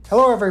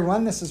Hello,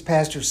 everyone. This is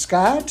Pastor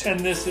Scott. And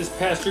this is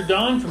Pastor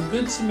Don from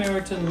Good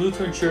Samaritan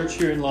Lutheran Church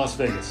here in Las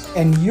Vegas.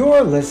 And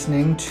you're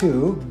listening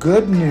to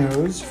Good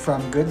News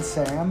from Good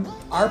Sam,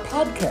 our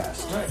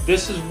podcast. Right.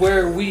 This is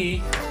where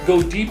we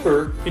go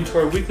deeper into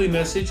our weekly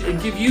message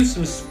and give you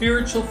some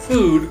spiritual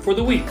food for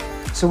the week.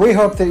 So we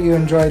hope that you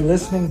enjoyed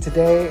listening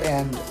today,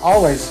 and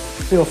always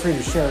feel free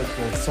to share it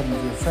with some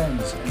of your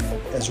friends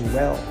as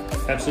well.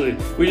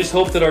 Absolutely. We just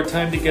hope that our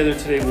time together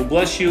today will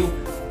bless you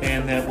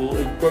and that will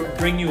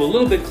bring you a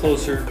little bit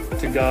closer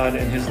to God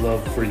and His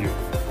love for you.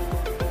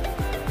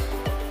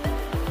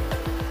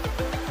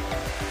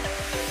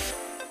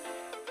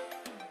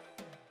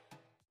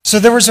 So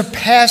there was a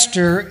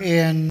pastor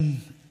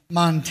in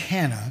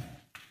Montana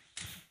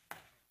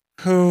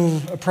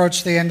who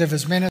approached the end of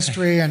his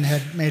ministry and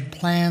had made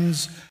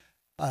plans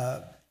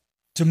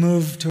to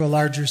move to a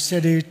larger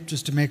city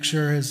just to make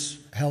sure his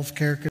health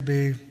care could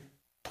be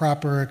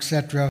proper,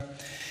 etc.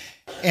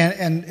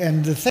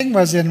 And the thing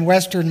was, in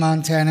western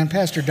Montana, and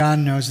Pastor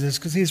Don knows this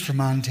because he's from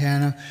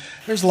Montana,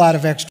 there's a lot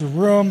of extra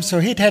room, so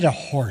he'd had a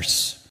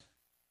horse.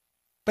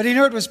 But he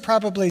knew it was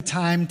probably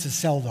time to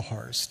sell the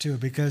horse, too,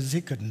 because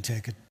he couldn't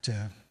take it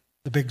to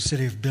the big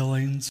city of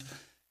Billings.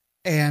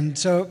 And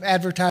so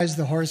advertised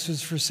the horse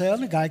was for sale,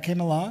 and a guy came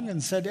along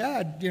and said,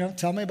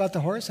 tell me about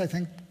the horse. I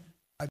think,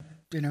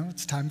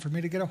 it's time for me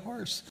to get a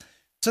horse.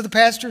 So the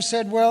pastor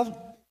said,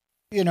 well,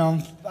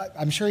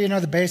 I'm sure you know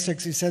the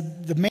basics. He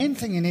said, the main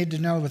thing you need to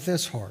know with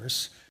this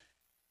horse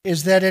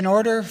is that in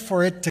order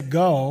for it to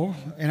go,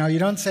 you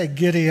don't say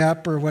giddy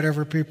up or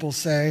whatever people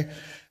say,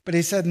 but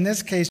he said in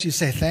this case you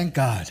say thank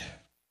God.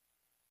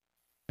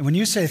 And when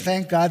you say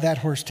thank God, that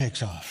horse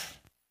takes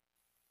off.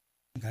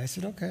 The guy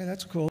said, okay,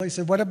 that's cool. He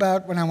said, what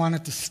about when I want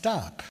it to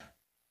stop?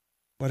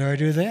 What do I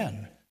do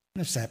then?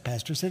 And the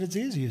pastor said, it's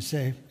easy. You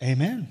say,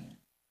 amen.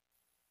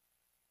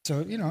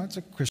 So, it's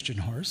a Christian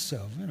horse,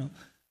 so,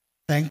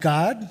 thank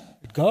God,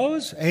 it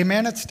goes.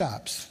 Amen, it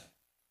stops.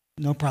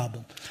 No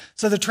problem.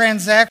 So the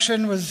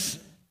transaction was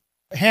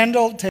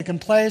handled, taken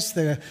place.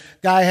 The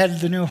guy had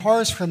the new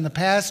horse from the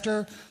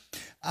pastor.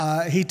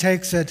 He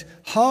takes it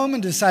home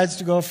and decides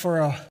to go for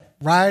a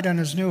ride on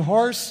his new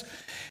horse.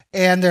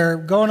 And they're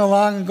going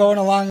along,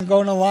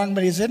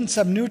 but he's in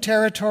some new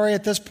territory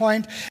at this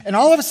point. And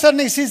all of a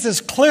sudden he sees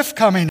this cliff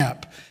coming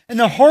up. And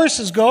the horse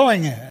is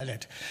going at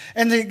it.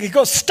 And he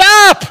goes,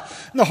 stop!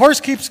 And the horse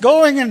keeps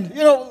going and,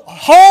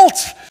 halt!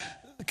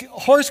 The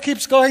horse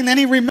keeps going. Then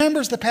he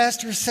remembers the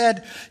pastor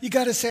said, you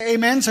got to say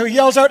amen. So he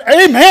yells out,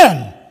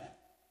 amen!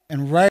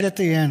 And right at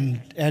the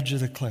edge of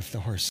the cliff,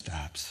 the horse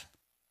stops.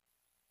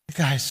 The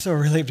guy's so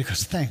relieved. He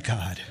goes, thank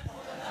God.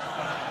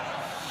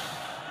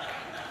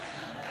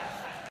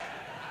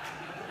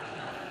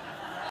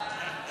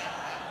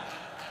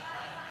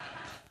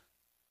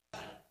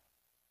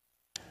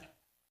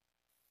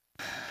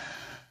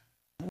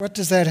 What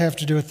does that have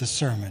to do with the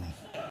sermon?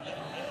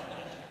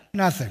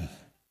 Nothing.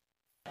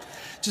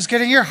 Just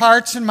getting your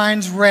hearts and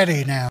minds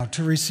ready now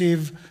to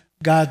receive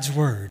God's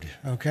word,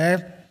 okay?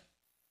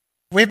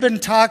 We've been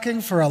talking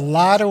for a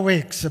lot of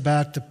weeks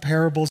about the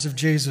parables of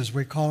Jesus.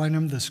 We're calling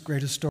them the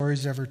greatest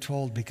stories ever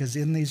told because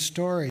in these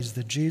stories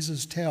that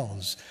Jesus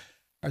tells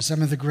are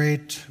some of the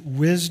great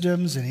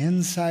wisdoms and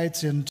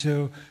insights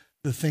into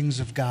the things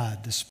of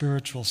God, the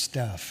spiritual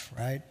stuff,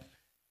 right?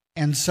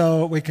 And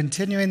so we're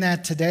continuing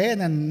that today, and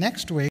then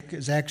next week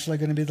is actually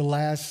going to be the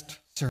last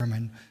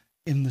sermon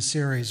in the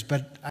series.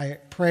 But I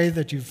pray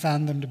that you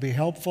found them to be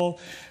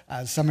helpful.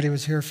 Somebody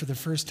was here for the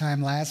first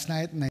time last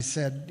night, and they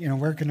said,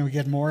 where can we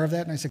get more of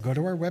that? And I said, go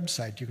to our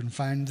website. You can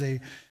find the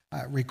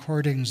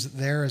recordings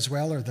there as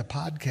well, or the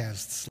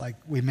podcasts, like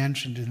we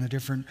mentioned, in the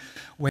different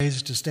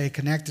ways to stay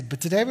connected. But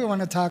today we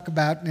want to talk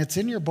about, and it's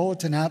in your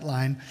bulletin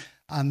outline,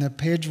 on the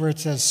page where it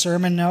says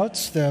sermon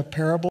notes, the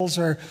parables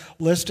are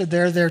listed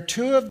there. They're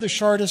two of the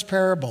shortest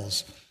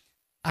parables.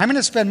 I'm going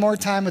to spend more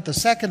time with the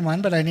second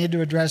one, but I need to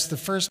address the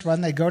first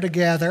one. They go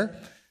together.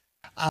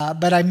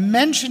 But I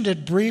mentioned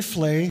it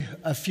briefly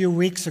a few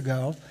weeks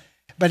ago,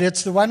 but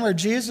it's the one where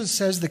Jesus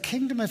says the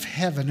kingdom of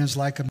heaven is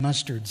like a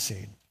mustard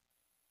seed.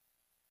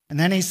 And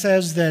then he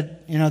says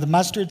that, the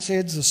mustard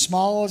seed's the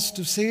smallest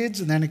of seeds,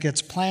 and then it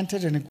gets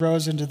planted and it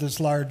grows into this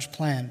large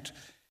plant.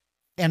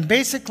 And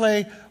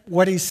basically,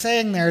 what he's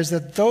saying there is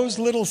that those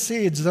little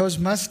seeds, those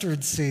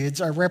mustard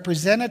seeds, are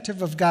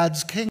representative of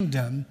God's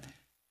kingdom,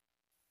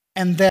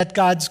 and that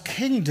God's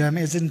kingdom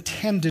is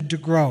intended to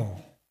grow.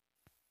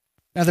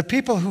 Now, the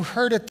people who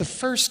heard it the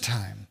first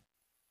time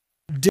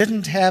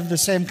didn't have the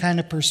same kind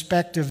of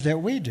perspective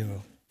that we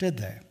do, did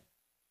they?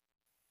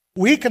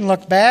 We can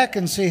look back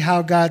and see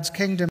how God's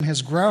kingdom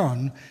has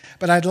grown,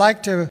 but I'd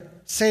like to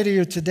say to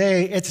you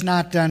today, it's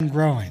not done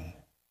growing.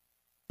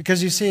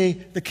 Because you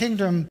see, the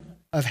kingdom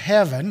of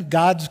heaven,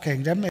 God's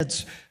kingdom,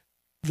 it's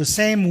the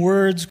same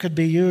words could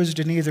be used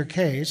in either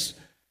case.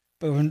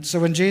 So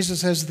when Jesus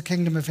says the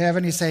kingdom of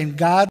heaven, he's saying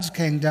God's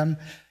kingdom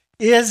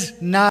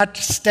is not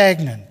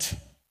stagnant.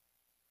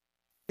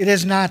 It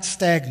is not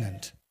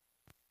stagnant.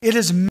 It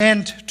is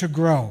meant to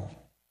grow.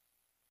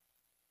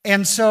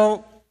 And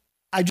so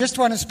I just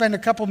want to spend a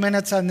couple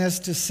minutes on this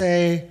to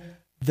say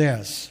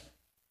this,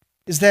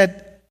 is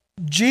that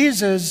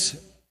Jesus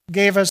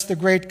gave us the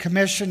Great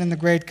Commission and the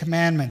Great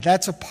Commandment.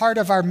 That's a part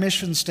of our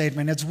mission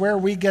statement. It's where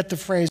we get the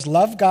phrase,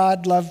 love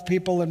God, love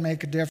people, and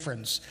make a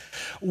difference.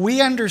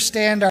 We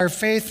understand our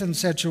faith in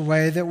such a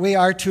way that we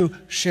are to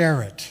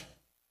share it.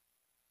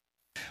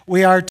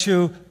 We are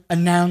to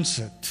announce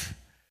it.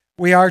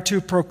 We are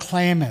to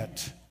proclaim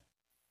it.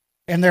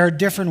 And there are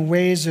different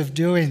ways of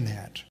doing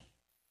that.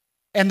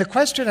 And the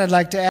question I'd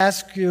like to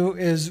ask you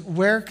is,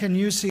 where can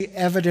you see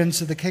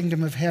evidence of the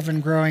kingdom of heaven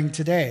growing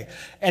today?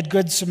 At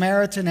Good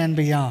Samaritan and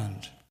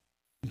beyond.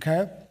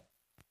 Okay?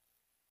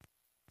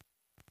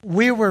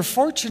 We were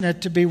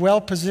fortunate to be well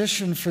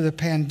positioned for the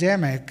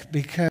pandemic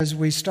because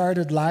we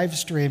started live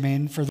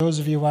streaming, for those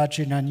of you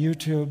watching on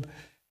YouTube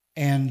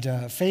and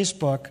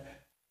Facebook,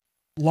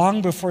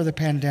 long before the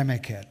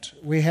pandemic hit.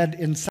 We had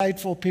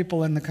insightful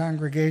people in the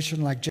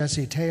congregation like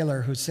Jesse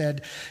Taylor who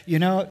said, you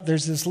know,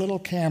 there's this little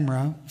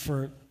camera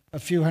for a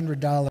few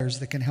 $100s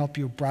that can help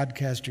you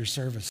broadcast your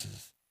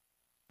services.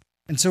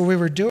 And so we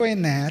were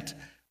doing that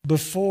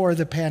before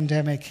the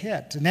pandemic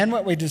hit. And then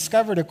what we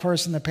discovered, of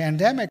course, in the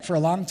pandemic, for a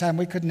long time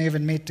we couldn't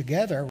even meet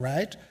together,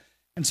 right?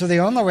 And so the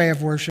only way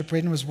of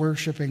worshiping was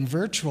worshiping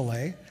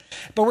virtually.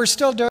 But we're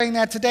still doing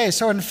that today.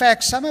 So in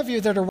fact, some of you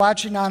that are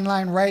watching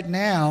online right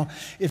now,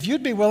 if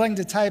you'd be willing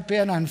to type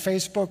in on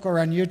Facebook or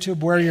on YouTube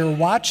where you're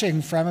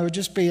watching from, it would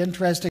just be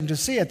interesting to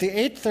see. At the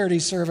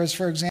 8:30 service,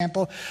 for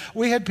example,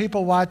 we had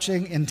people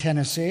watching in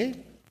Tennessee.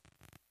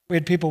 We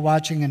had people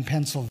watching in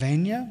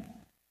Pennsylvania.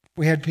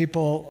 We had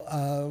people,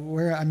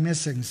 where I'm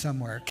missing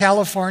somewhere,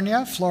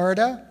 California,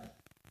 Florida,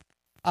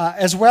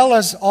 as well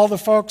as all the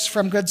folks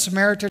from Good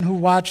Samaritan who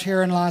watch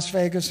here in Las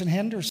Vegas and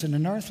Henderson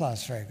in North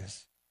Las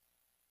Vegas.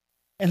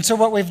 And so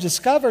what we've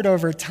discovered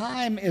over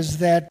time is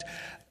that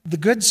the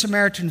Good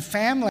Samaritan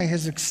family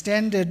has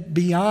extended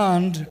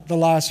beyond the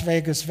Las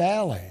Vegas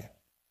Valley.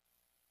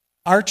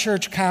 Our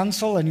church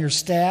council and your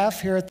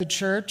staff here at the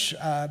church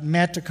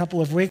met a couple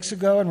of weeks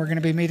ago, and we're going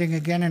to be meeting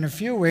again in a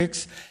few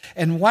weeks.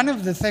 And one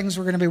of the things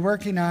we're going to be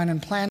working on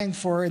and planning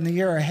for in the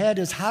year ahead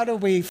is how do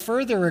we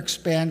further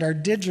expand our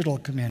digital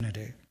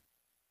community?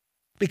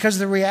 Because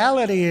the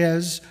reality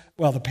is,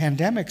 well, the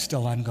pandemic's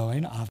still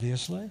ongoing,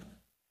 obviously.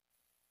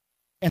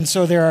 And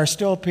so there are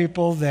still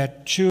people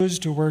that choose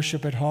to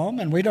worship at home,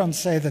 and we don't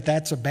say that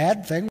that's a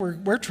bad thing.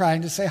 We're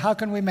trying to say, how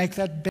can we make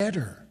that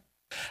better?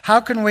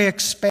 How can we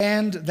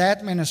expand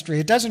that ministry?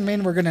 It doesn't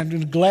mean we're going to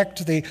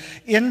neglect the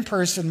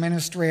in-person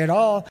ministry at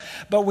all,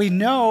 but we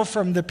know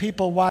from the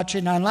people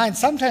watching online,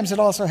 sometimes it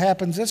also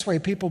happens this way.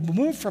 People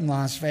move from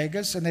Las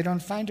Vegas and they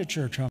don't find a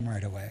church home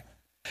right away.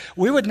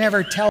 We would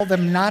never tell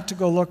them not to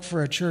go look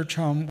for a church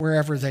home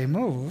wherever they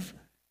move,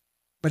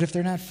 but if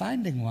they're not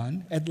finding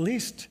one, at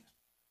least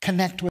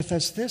connect with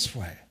us this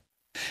way.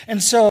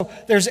 And so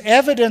there's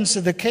evidence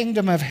of the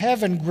kingdom of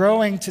heaven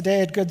growing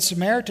today at Good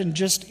Samaritan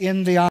just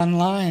in the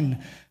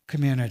online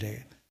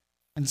community.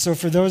 And so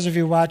for those of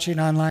you watching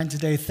online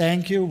today,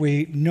 thank you.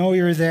 We know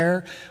you're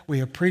there.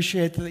 We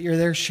appreciate that you're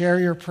there. Share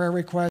your prayer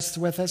requests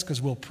with us because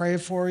we'll pray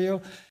for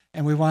you.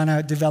 And we want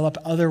to develop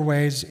other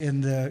ways in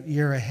the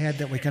year ahead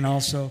that we can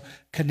also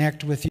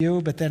connect with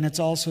you. But then it's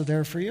also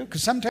there for you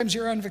because sometimes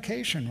you're on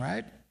vacation,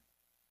 right?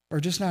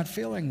 Or just not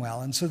feeling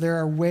well. And so there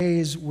are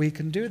ways we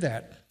can do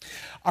that.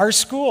 Our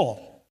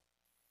school,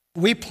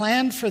 we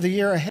planned for the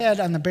year ahead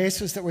on the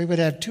basis that we would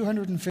have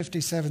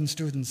 257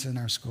 students in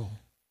our school.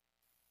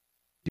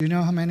 Do you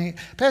know how many?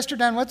 Pastor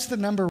Don, what's the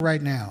number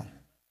right now?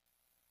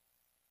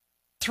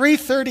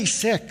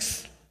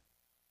 336.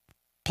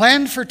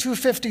 Planned for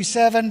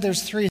 257,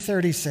 there's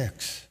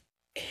 336.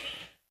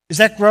 Is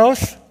that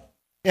growth?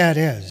 Yeah, it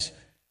is.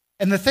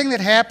 And the thing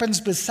that happens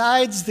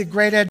besides the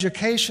great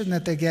education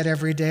that they get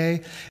every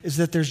day is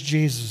that there's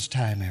Jesus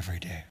time every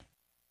day.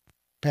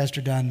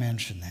 Pastor Don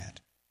mentioned that.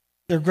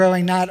 They're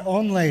growing not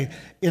only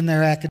in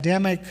their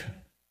academic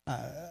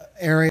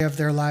area of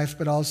their life,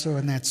 but also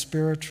in that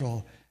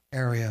spiritual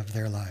area of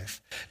their life.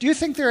 Do you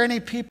think there are any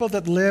people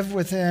that live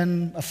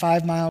within a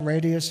 5-mile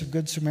radius of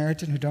Good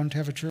Samaritan who don't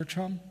have a church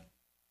home?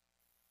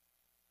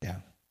 Yeah,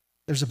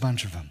 there's a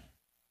bunch of them.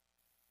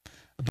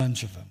 A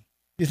bunch of them.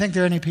 Do you think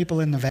there are any people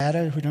in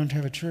Nevada who don't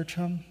have a church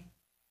home?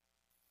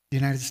 The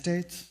United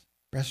States?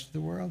 Rest of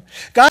the world?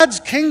 God's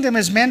kingdom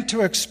is meant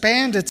to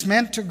expand. It's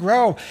meant to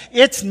grow.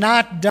 It's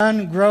not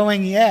done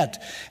growing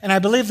yet. And I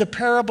believe the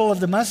parable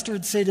of the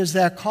mustard seed is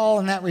that call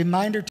and that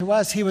reminder to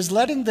us. He was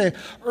letting the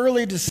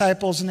early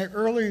disciples and the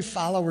early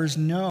followers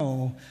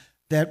know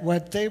that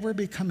what they were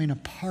becoming a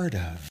part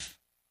of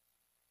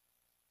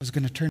was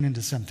going to turn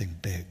into something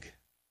big.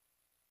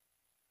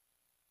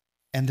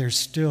 And there's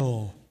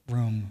still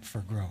room for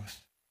growth.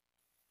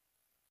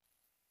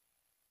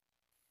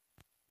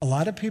 A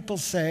lot of people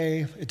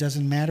say it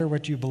doesn't matter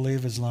what you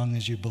believe as long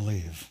as you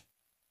believe.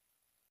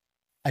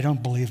 I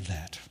don't believe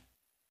that.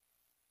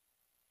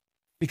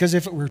 Because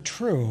if it were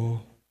true,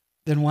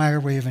 then why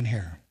are we even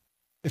here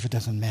if it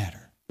doesn't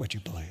matter what you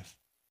believe?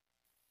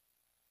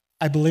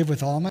 I believe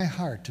with all my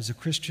heart as a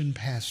Christian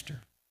pastor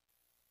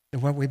that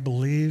what we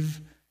believe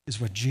is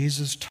what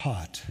Jesus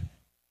taught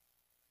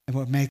and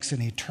what makes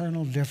an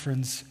eternal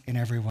difference in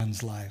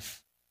everyone's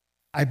life.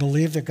 I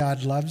believe that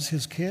God loves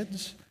his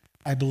kids.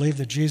 I believe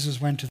that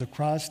Jesus went to the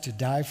cross to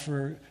die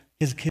for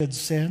his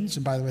kids' sins.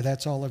 And by the way,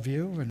 that's all of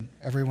you and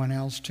everyone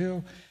else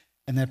too.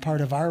 And that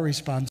part of our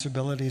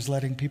responsibility is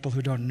letting people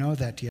who don't know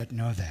that yet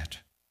know that.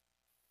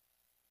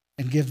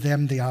 And give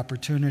them the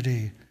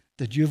opportunity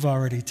that you've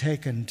already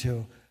taken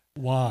to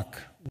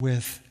walk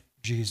with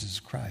Jesus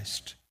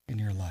Christ in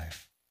your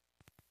life.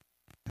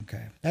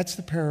 Okay, that's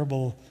the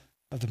parable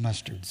of the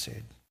mustard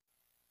seed.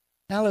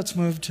 Now let's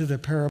move to the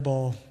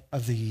parable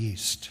of the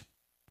yeast.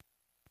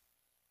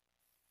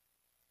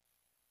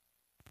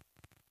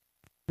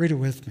 Read it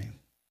with me.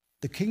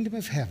 The kingdom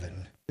of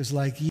heaven is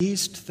like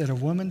yeast that a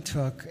woman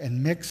took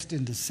and mixed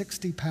into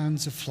 60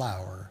 pounds of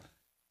flour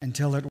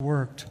until it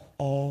worked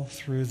all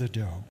through the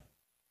dough.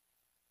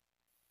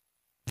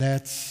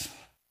 That's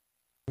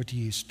what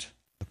yeast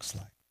looks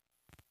like.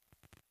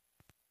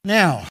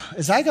 Now,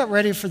 as I got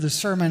ready for the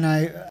sermon,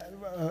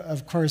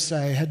 of course,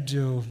 I had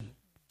to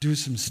do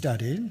some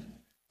studying,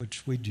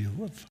 which we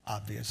do,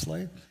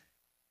 obviously.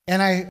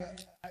 And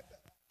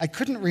I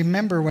couldn't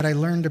remember what I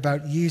learned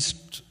about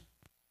yeast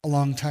a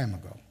long time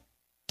ago,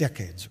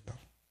 decades ago.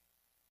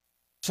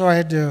 So I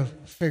had to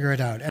figure it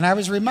out. And I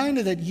was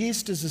reminded that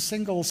yeast is a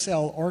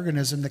single-cell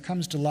organism that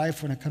comes to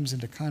life when it comes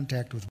into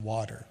contact with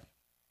water.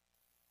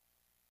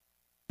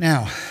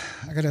 Now,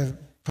 I got to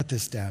put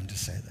this down to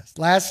say this.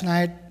 Last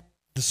night,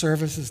 the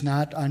service is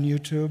not on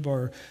YouTube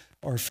or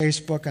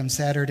Facebook on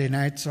Saturday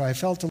night, so I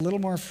felt a little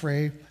more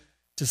free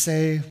to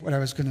say what I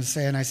was going to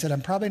say. And I said,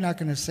 I'm probably not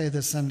going to say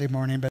this Sunday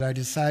morning, but I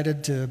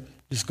decided to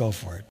just go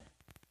for it.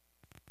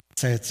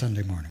 Say it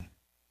Sunday morning.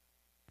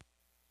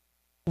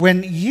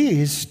 When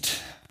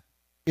yeast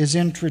is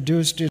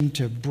introduced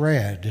into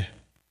bread,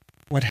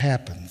 what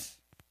happens?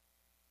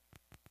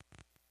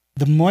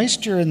 The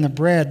moisture in the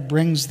bread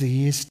brings the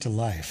yeast to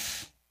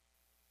life.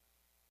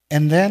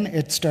 And then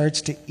it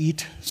starts to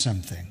eat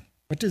something.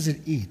 What does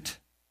it eat?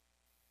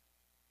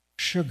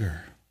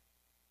 Sugar.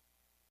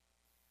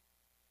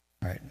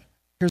 All right.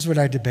 Here's what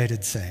I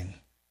debated saying.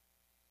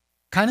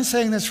 Kind of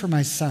saying this for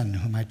my son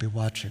who might be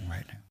watching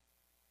right now.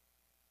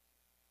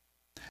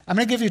 I'm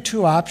going to give you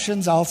two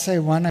options. I'll say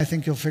one. I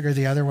think you'll figure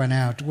the other one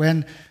out.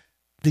 When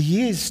the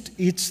yeast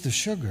eats the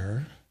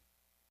sugar,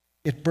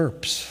 it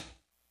burps.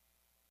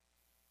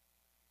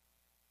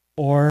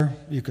 Or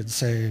you could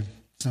say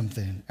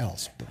something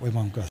else, but we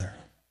won't go there.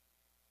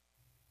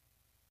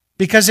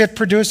 Because it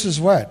produces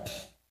what?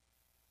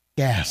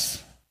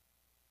 Gas.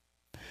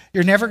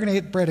 You're never going to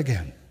eat bread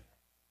again.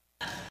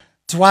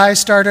 That's why I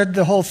started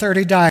the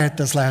Whole30 diet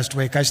this last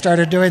week. I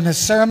started doing this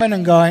sermon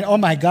and going, oh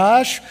my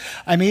gosh,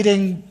 I'm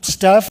eating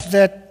stuff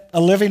that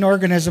a living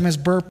organism has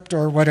burped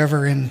or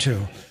whatever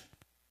into.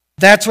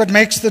 That's what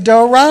makes the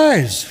dough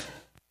rise.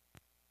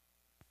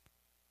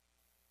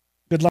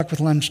 Good luck with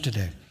lunch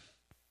today.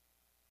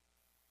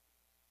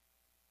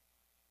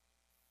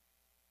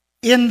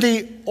 In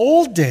the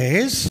old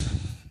days,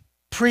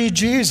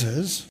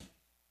 pre-Jesus,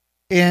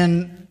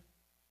 in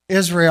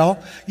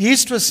Israel,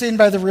 yeast was seen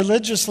by the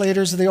religious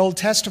leaders of the Old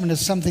Testament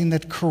as something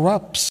that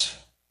corrupts.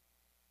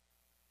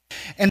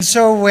 And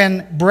so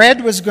when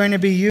bread was going to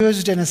be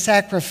used in a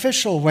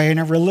sacrificial way, in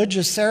a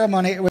religious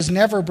ceremony, it was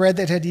never bread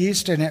that had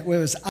yeast in it. It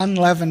was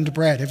unleavened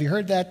bread. Have you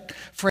heard that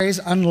phrase,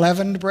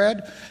 unleavened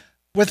bread?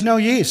 With no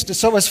yeast.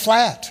 So it was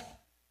flat.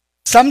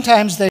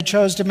 Sometimes they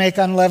chose to make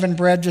unleavened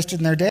bread just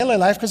in their daily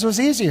life because it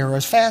was easier, it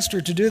was faster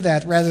to do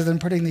that rather than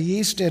putting the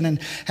yeast in and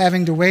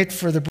having to wait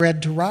for the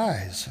bread to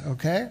rise,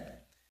 okay?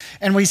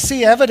 And we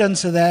see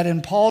evidence of that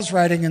in Paul's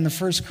writing in the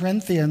 1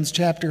 Corinthians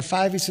chapter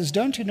 5. He says,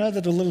 don't you know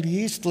that a little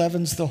yeast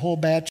leavens the whole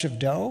batch of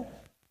dough?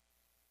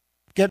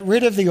 Get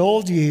rid of the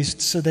old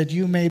yeast so that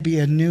you may be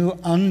a new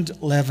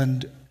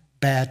unleavened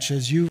batch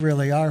as you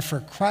really are. For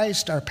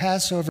Christ, our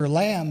Passover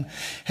lamb,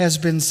 has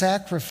been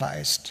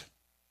sacrificed.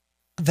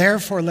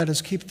 Therefore, let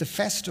us keep the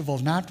festival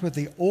not with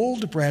the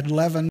old bread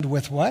leavened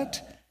with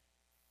what?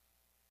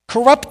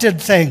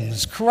 Corrupted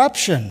things,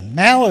 corruption,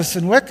 malice,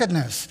 and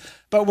wickedness,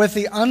 but with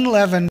the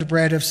unleavened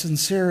bread of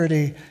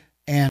sincerity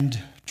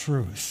and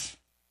truth.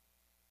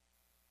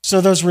 So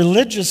those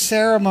religious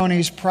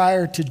ceremonies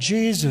prior to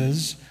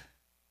Jesus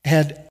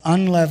had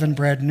unleavened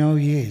bread, no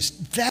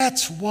yeast.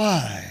 That's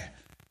why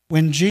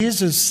when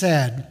Jesus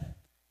said,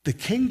 the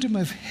kingdom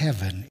of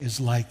heaven is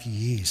like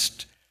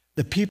yeast,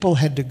 the people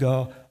had to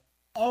go,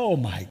 oh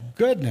my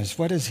goodness,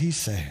 what is he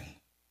saying?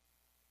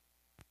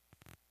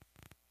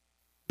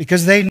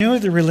 Because they knew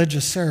the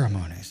religious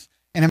ceremonies.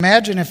 And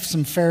imagine if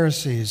some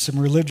Pharisees, some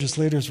religious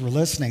leaders were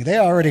listening. They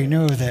already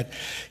knew that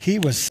he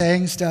was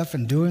saying stuff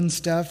and doing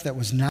stuff that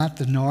was not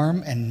the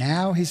norm. And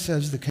now he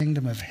says the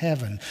kingdom of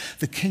heaven,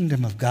 the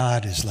kingdom of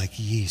God is like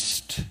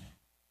yeast.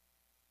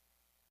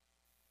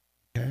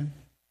 Okay?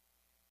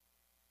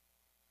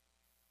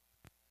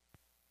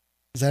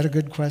 Is that a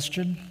good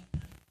question?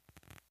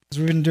 Because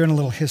we've been doing a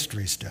little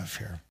history stuff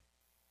here.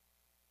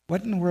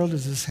 What in the world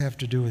does this have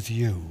to do with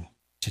you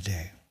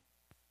today?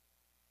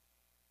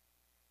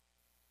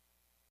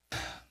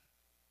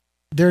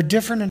 There are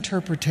different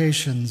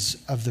interpretations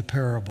of the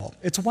parable.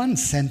 It's one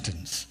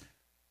sentence.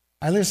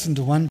 I listened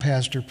to one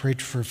pastor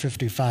preach for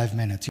 55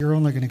 minutes. You're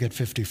only going to get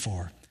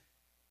 54.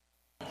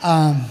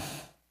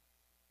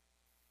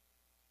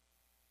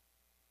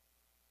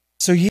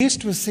 So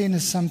yeast was seen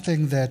as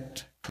something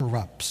that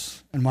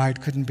corrupts, and why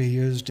it couldn't be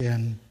used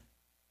in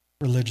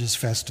religious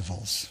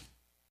festivals.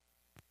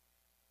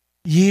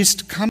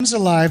 Yeast comes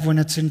alive when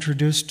it's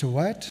introduced to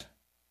what?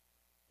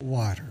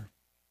 Water,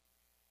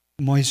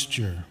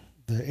 moisture,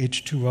 the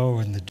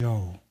H2O in the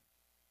dough.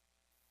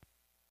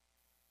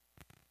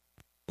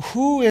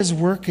 Who is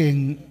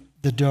working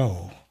the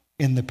dough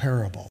in the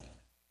parable?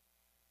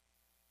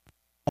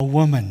 A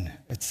woman,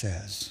 it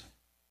says.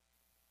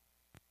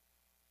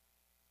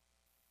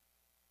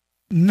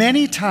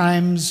 Many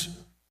times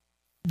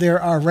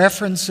there are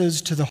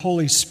references to the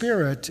Holy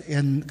Spirit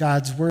in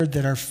God's Word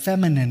that are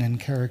feminine in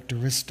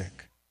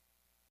characteristic.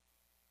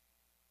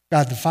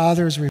 God the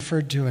Father is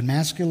referred to in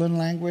masculine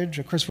language.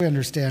 Of course, we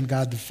understand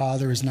God the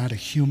Father is not a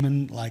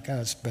human like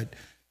us, but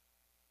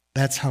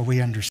that's how we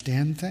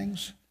understand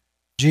things.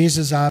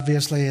 Jesus,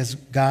 obviously, is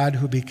God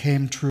who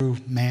became true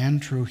man,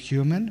 true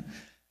human.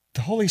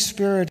 The Holy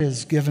Spirit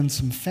is given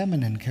some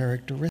feminine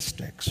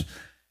characteristics.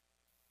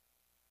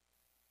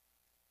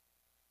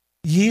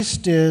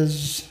 Yeast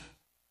is,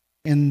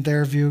 in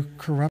their view,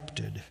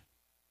 corrupted.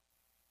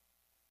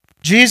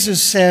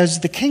 Jesus says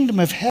the kingdom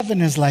of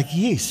heaven is like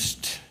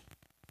yeast.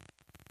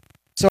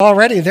 So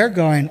already they're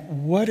going,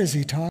 what is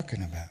he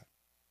talking about?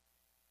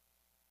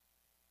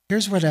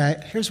 Here's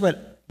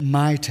what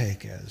my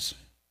take is.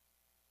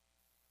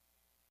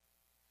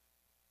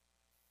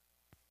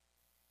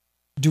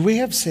 Do we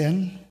have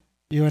sin,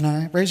 you and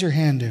I? Raise your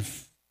hand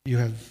if you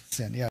have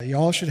sin. Yeah, you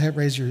all should have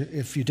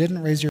if you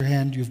didn't raise your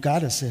hand, you've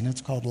got a sin. It's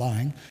called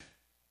lying.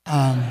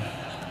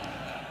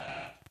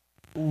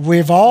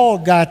 We've all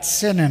got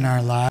sin in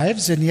our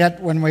lives, and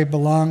yet when we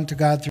belong to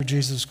God through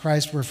Jesus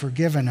Christ, we're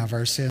forgiven of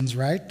our sins,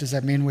 right? Does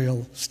that mean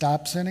we'll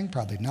stop sinning?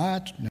 Probably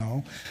not.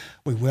 No,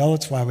 we will.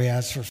 It's why we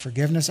ask for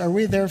forgiveness. Are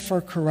we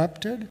therefore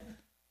corrupted?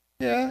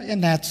 Yeah,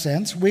 in that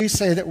sense. We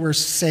say that we're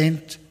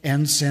saint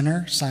and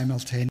sinner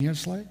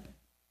simultaneously.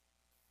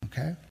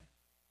 Okay?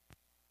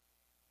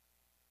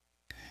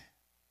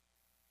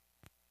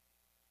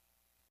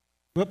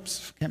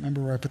 Whoops, can't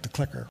remember where I put the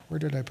clicker. Where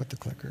did I put the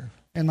clicker?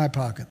 In my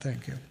pocket,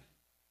 thank you.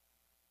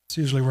 It's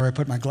usually where I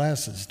put my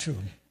glasses, too.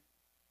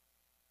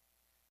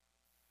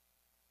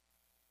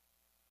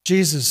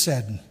 Jesus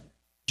said,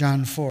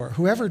 John 4,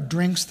 whoever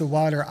drinks the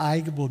water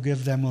I will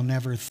give them will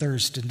never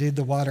thirst. Indeed,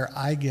 the water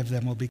I give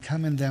them will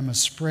become in them a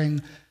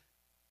spring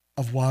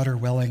of water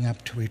welling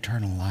up to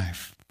eternal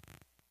life.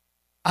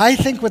 I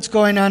think what's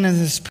going on in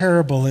this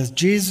parable is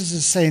Jesus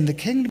is saying the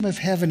kingdom of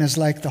heaven is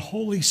like the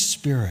Holy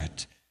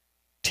Spirit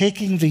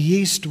taking the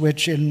yeast,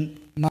 which in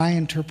my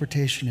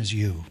interpretation is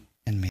you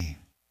and me,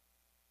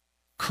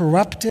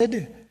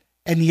 corrupted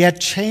and yet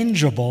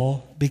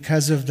changeable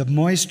because of the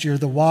moisture,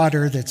 the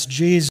water that's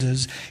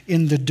Jesus,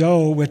 in the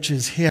dough, which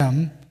is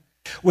him,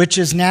 which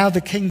is now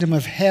the kingdom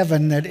of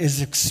heaven that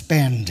is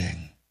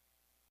expanding.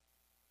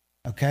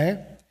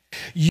 Okay?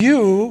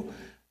 You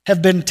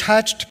have been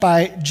touched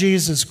by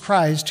Jesus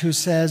Christ, who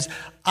says,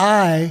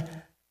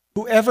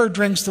 whoever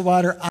drinks the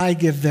water I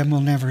give them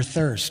will never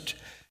thirst.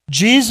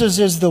 Jesus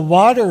is the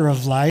water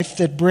of life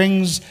that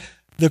brings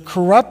the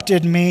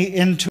corrupted me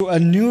into a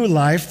new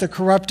life, the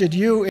corrupted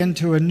you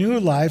into a new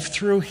life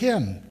through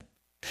him.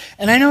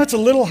 And I know it's a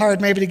little hard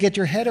maybe to get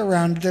your head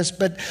around this,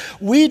 but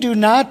we do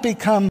not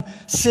become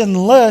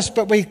sinless,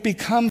 but we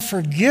become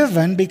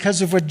forgiven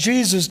because of what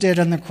Jesus did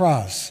on the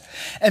cross.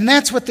 And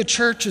that's what the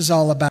church is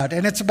all about.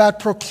 And it's about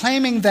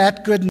proclaiming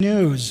that good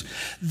news,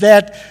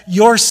 that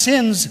your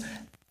sins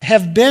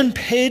have been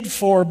paid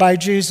for by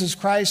Jesus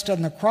Christ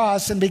on the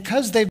cross, and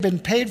because they've been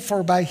paid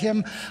for by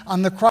him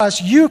on the cross,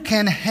 you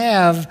can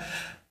have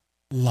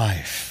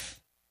life,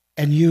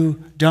 and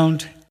you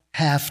don't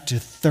have to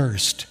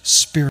thirst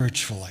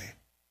spiritually.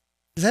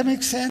 Does that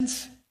make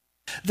sense?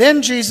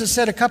 Then Jesus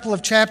said a couple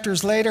of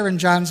chapters later in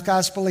John's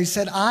Gospel, he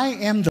said, I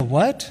am the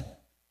what?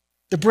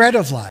 The bread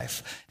of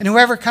life. And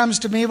whoever comes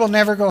to me will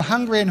never go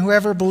hungry, and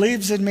whoever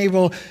believes in me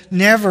will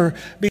never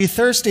be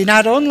thirsty.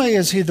 Not only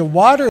is he the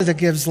water that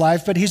gives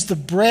life, but he's the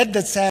bread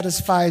that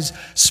satisfies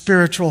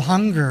spiritual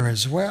hunger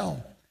as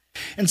well.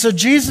 And so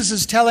Jesus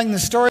is telling the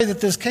story that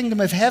this kingdom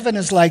of heaven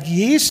is like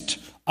yeast,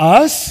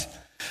 us,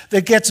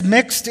 that gets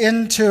mixed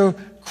into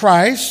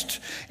Christ.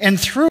 And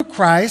through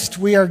Christ,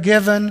 we are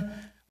given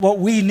what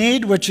we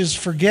need, which is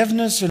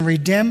forgiveness and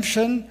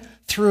redemption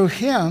through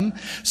him,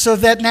 so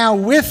that now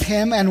with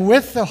him and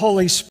with the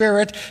Holy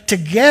Spirit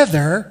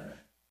together,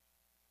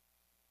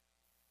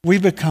 we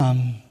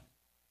become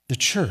the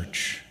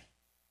church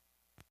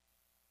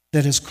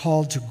that is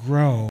called to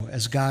grow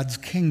as God's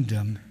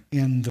kingdom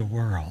in the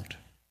world.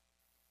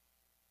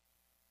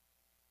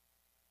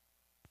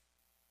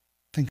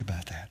 Think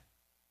about that.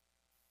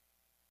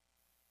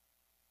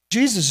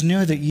 Jesus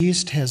knew that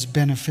yeast has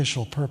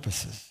beneficial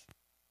purposes.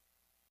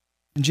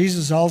 And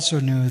Jesus also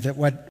knew that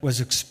what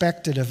was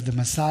expected of the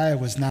Messiah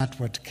was not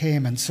what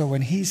came. And so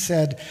when he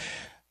said,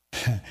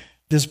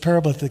 this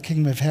parable of the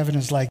kingdom of heaven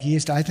is like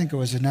yeast, I think it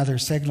was another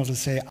signal to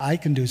say, I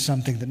can do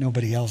something that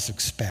nobody else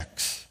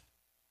expects.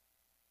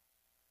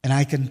 And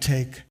I can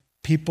take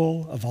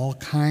people of all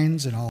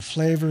kinds and all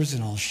flavors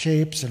and all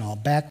shapes and all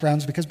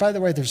backgrounds, because, by the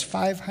way, there's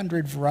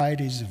 500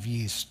 varieties of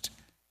yeast.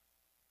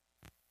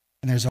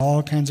 And there's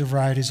all kinds of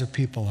varieties of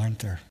people, aren't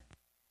there?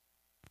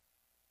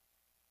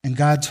 And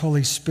God's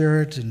Holy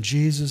Spirit and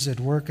Jesus at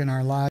work in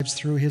our lives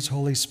through his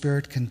Holy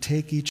Spirit can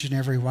take each and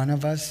every one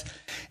of us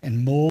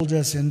and mold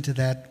us into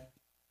that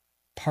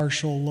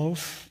partial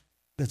loaf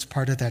that's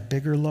part of that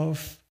bigger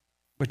loaf,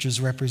 which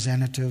is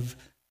representative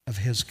of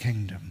his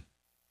kingdom.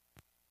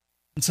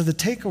 And so the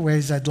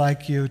takeaways I'd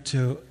like you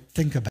to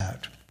think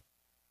about.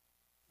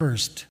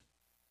 First,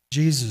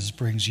 Jesus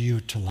brings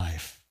you to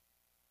life.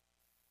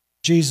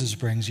 Jesus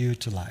brings you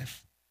to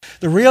life.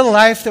 The real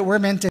life that we're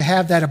meant to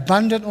have, that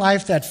abundant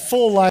life, that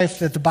full life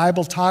that the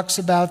Bible talks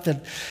about,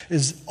 that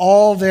is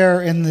all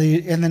there in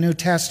the New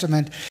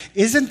Testament,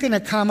 isn't going to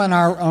come on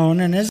our own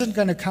and isn't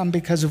going to come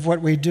because of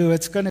what we do.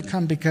 It's going to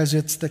come because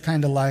it's the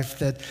kind of life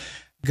that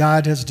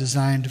God has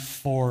designed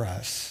for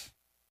us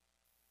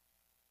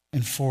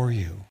and for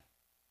you.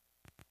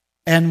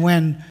 And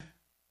when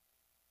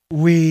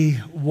we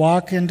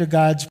walk into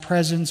God's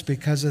presence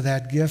because of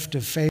that gift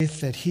of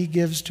faith that he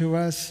gives to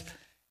us,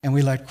 and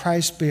we let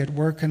Christ be at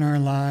work in our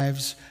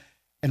lives,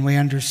 and we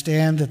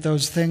understand that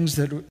those things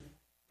that,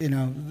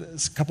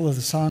 a couple of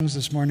the songs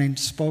this morning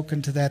spoke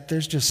into that,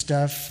 there's just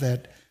stuff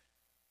that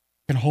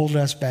can hold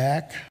us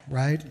back,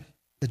 right?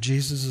 That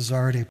Jesus has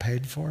already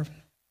paid for,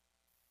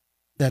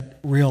 that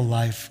real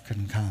life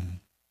can come.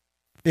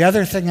 The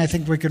other thing I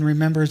think we can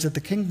remember is that the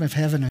kingdom of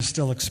heaven is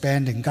still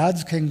expanding.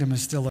 God's kingdom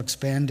is still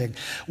expanding.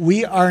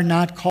 We are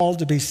not called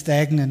to be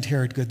stagnant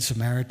here at Good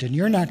Samaritan.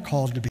 You're not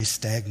called to be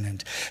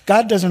stagnant.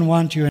 God doesn't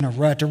want you in a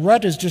rut. A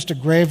rut is just a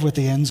grave with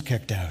the ends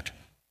kicked out.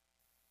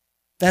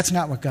 That's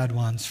not what God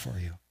wants for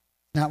you.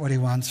 Not what he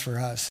wants for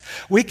us.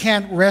 We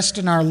can't rest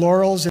in our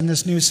laurels in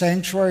this new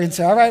sanctuary and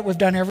say, all right, we've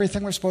done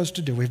everything we're supposed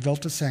to do. We've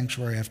built a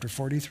sanctuary after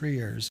 43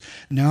 years.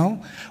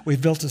 No,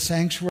 we've built a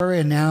sanctuary,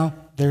 and now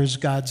there's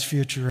God's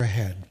future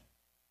ahead.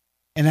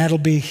 And that'll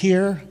be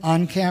here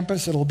on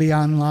campus, it'll be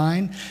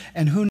online,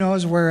 and who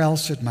knows where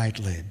else it might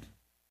lead.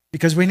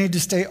 Because we need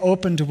to stay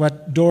open to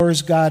what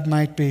doors God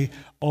might be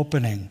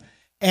opening.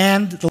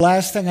 And the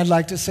last thing I'd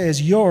like to say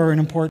is you're an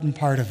important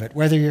part of it,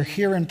 whether you're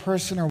here in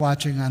person or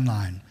watching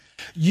online.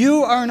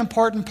 You are an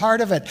important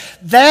part of it.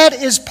 That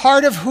is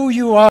part of who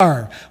you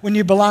are when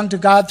you belong to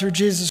God through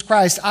Jesus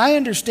Christ. I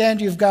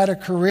understand you've got a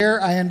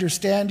career. I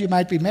understand you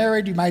might be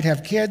married. You might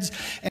have kids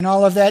and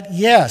all of that.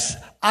 Yes,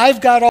 I've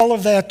got all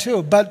of that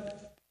too.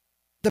 But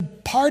the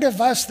part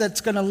of us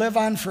that's going to live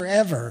on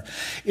forever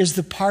is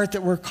the part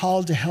that we're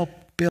called to help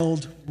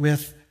build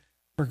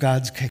for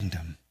God's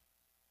kingdom.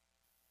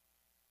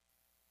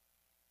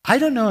 I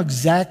don't know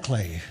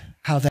exactly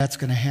how that's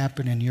going to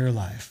happen in your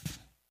life.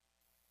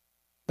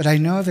 But I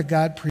know that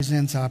God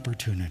presents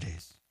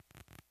opportunities.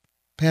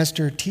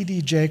 Pastor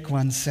T.D. Jake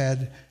once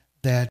said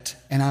that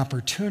an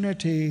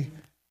opportunity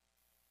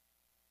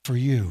for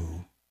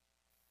you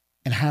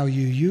and how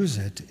you use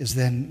it is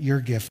then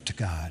your gift to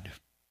God.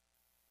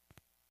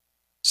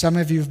 Some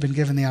of you have been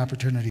given the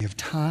opportunity of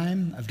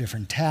time, of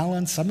different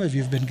talents. Some of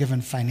you have been given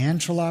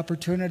financial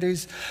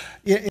opportunities.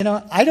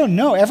 I don't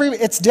know.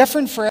 It's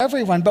different for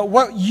everyone. But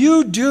what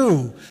you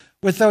do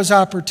with those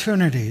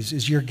opportunities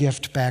is your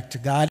gift back to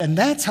God. And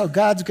that's how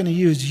God's going to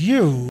use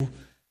you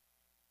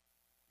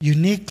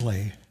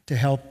uniquely to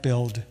help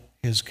build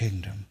his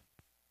kingdom.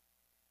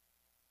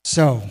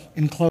 So,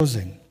 in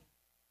closing,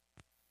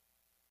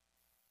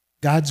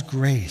 God's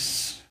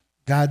grace,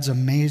 God's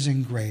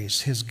amazing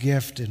grace, his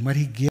gift, and what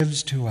he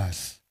gives to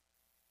us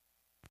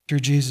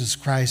through Jesus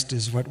Christ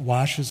is what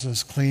washes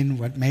us clean,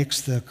 what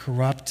makes the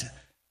corrupt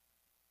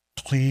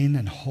clean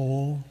and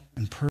whole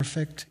and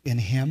perfect in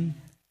him.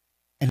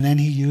 And then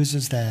he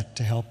uses that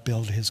to help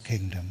build his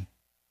kingdom.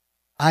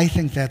 I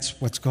think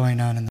that's what's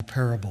going on in the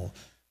parable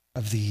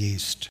of the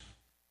yeast.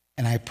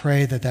 And I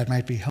pray that that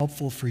might be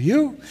helpful for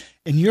you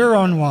in your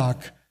own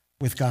walk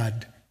with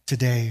God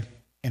today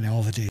and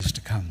all the days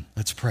to come.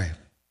 Let's pray.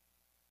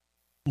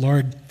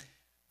 Lord,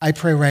 I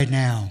pray right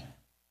now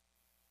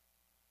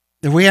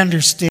that we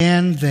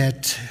understand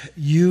that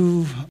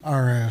you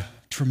are a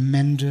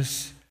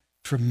tremendous,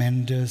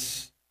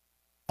 tremendous,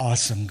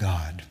 awesome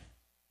God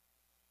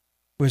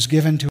who has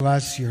given to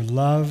us your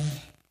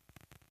love,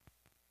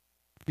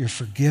 your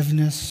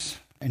forgiveness,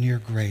 and your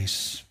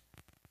grace.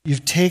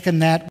 You've taken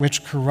that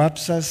which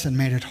corrupts us and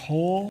made it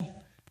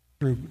whole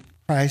through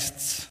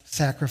Christ's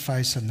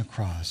sacrifice on the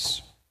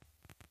cross.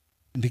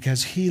 And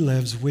because he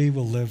lives, we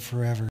will live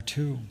forever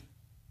too.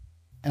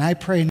 And I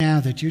pray now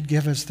that you'd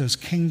give us those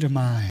kingdom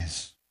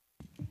eyes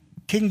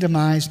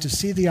to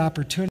see the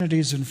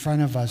opportunities in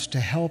front of us to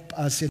help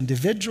us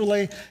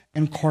individually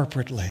and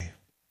corporately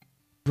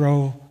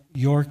grow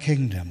your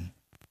kingdom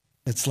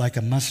that's like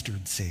a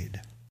mustard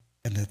seed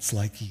and that's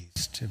like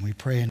yeast. And we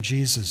pray in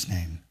Jesus'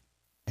 name.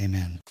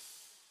 Amen.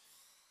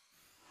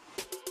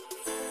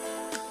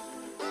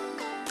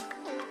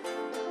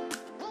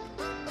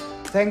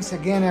 Thanks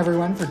again,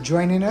 everyone, for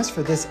joining us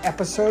for this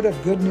episode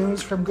of Good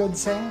News from Good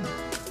Sam.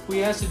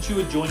 We ask that you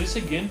would join us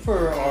again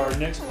for our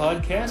next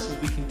podcast as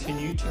we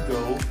continue to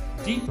go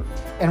deeper.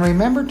 And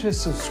remember to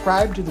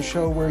subscribe to the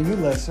show where you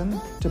listen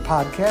to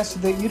podcasts so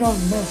that you don't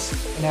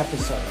miss an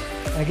episode.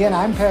 And again,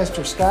 I'm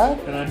Pastor Scott.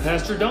 And I'm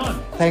Pastor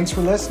Don. Thanks for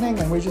listening,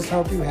 and we just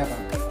hope you have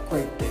a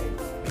great day.